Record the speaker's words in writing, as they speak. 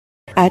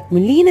At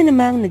muli na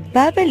namang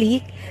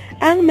nagbabalik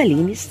ang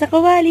malinis na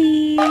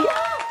kawali.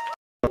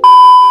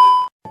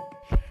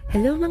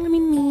 Hello mga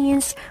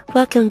Minmins!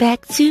 Welcome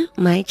back to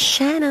my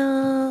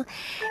channel!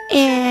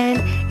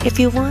 And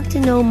if you want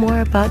to know more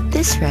about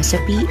this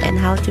recipe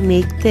and how to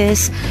make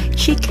this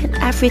chicken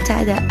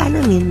afritada a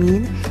la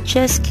Minmin,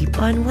 just keep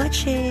on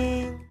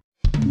watching!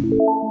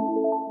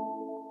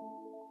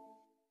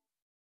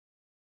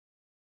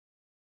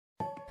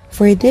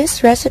 For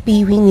this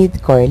recipe, we need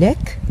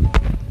garlic,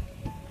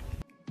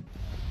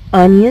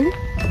 onion,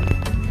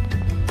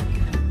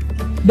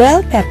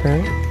 bell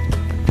pepper,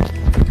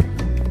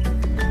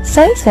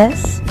 soy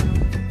sauce,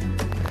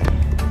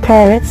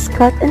 carrots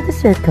cut into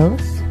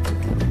circles,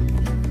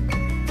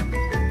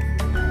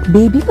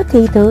 baby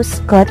potatoes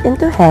cut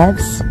into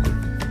halves,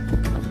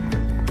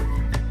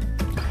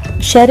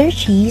 cheddar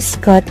cheese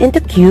cut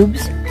into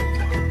cubes,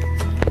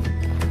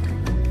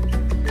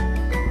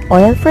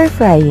 oil for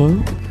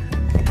frying,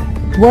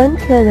 1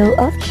 kilo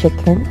of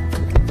chicken,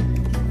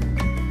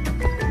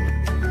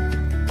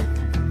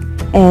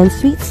 and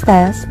sweet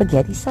style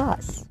spaghetti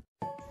sauce.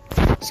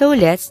 So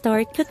let's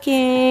start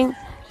cooking.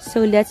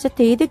 So let's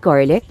saute the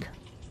garlic.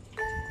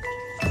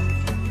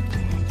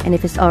 And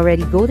if it's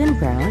already golden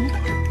brown,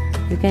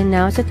 you can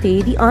now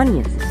saute the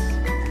onions.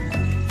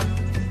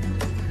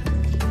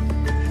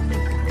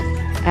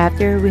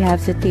 After we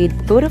have sauteed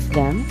both of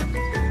them,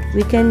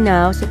 we can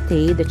now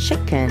saute the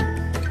chicken.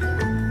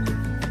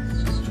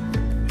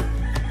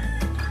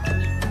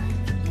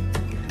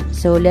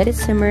 So let it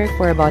simmer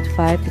for about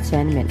 5 to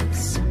 10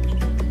 minutes.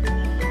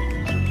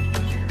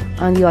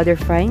 On the other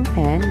frying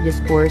pan,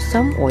 just pour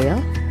some oil.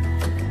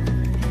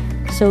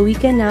 So we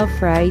can now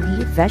fry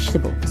the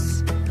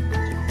vegetables.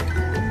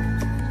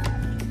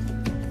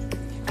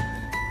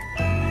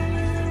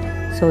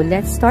 So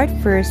let's start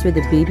first with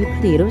the baby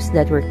potatoes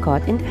that were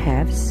cut into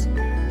halves.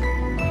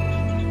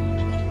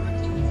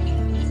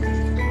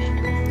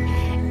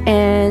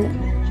 And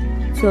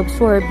to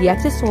absorb the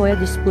excess oil,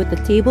 just put the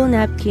table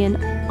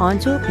napkin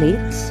onto a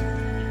plate.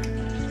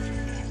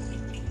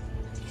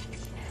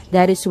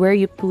 That is where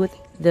you put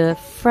the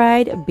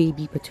fried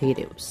baby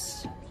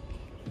potatoes.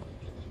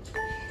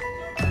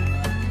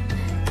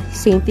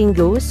 Same thing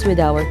goes with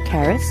our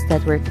carrots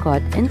that were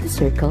cut into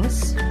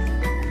circles.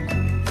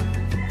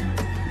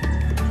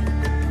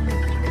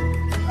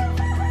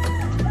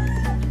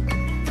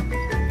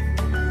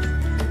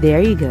 There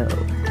you go.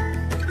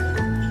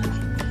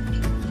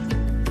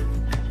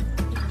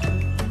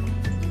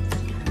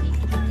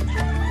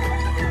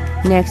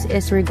 Next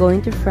is we're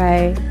going to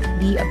fry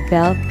the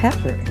bell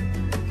pepper.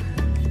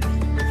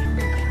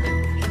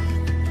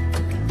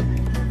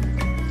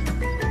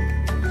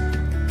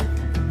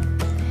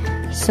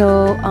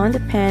 So on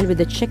the pan with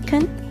the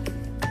chicken,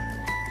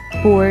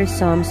 pour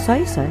some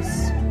soy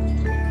sauce,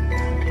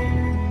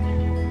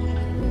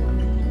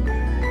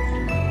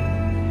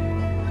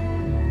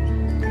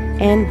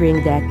 and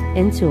bring that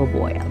into a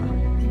boil.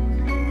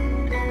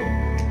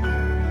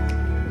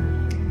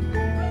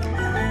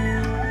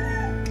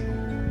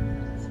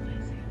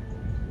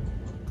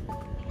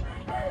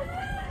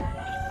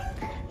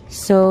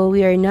 So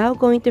we are now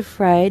going to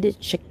fry the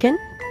chicken.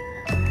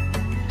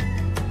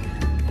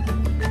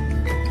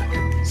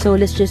 So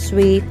let's just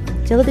wait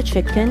till the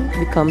chicken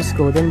becomes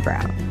golden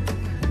brown.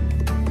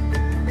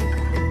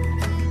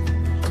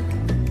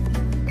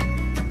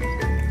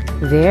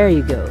 There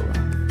you go.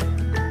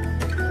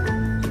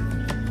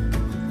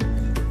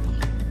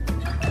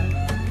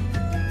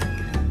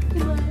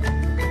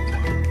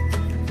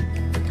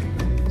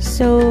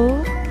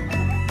 So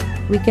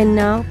we can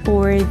now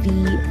pour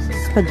the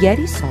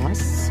spaghetti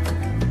sauce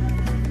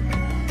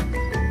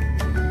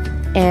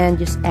and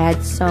just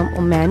add some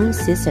umami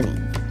seasoning.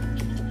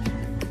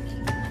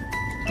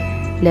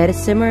 Let it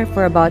simmer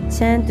for about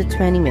 10 to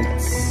 20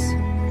 minutes.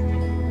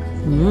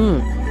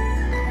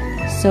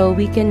 So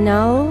we can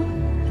now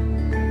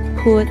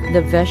put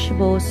the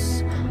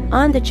vegetables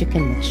on the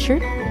chicken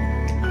mixture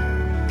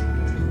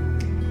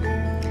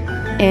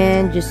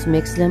and just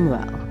mix them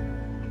well.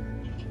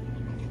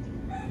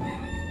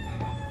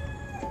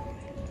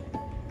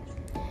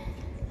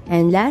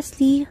 And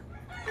lastly,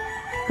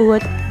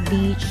 put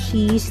the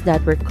cheese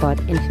that were cut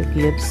into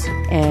cubes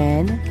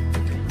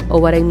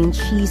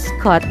cheese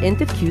cut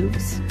into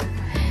cubes,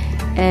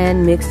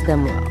 and mix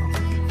them well.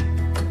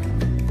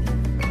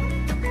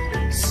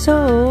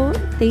 So,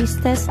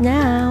 taste test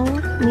now,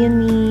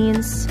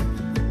 Minmins.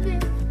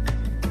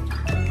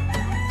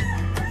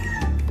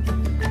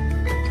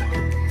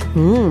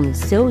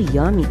 So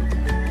yummy.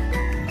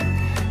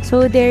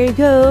 So there you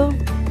go.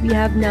 We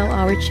have now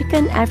our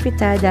chicken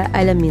afritada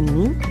a la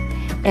Minmin.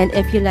 And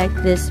if you like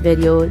this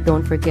video,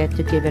 don't forget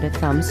to give it a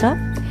thumbs up.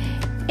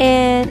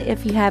 And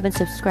if you haven't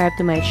subscribed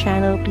to my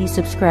channel, please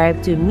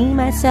subscribe to me,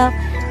 myself,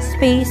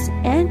 Space,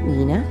 and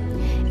Nina.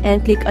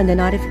 And click on the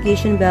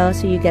notification bell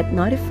so you get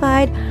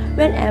notified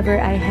whenever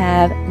I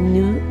have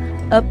new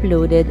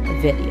uploaded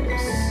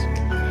videos.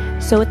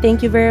 So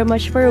thank you very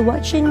much for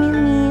watching,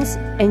 Minmins.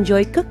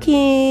 Enjoy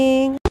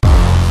cooking!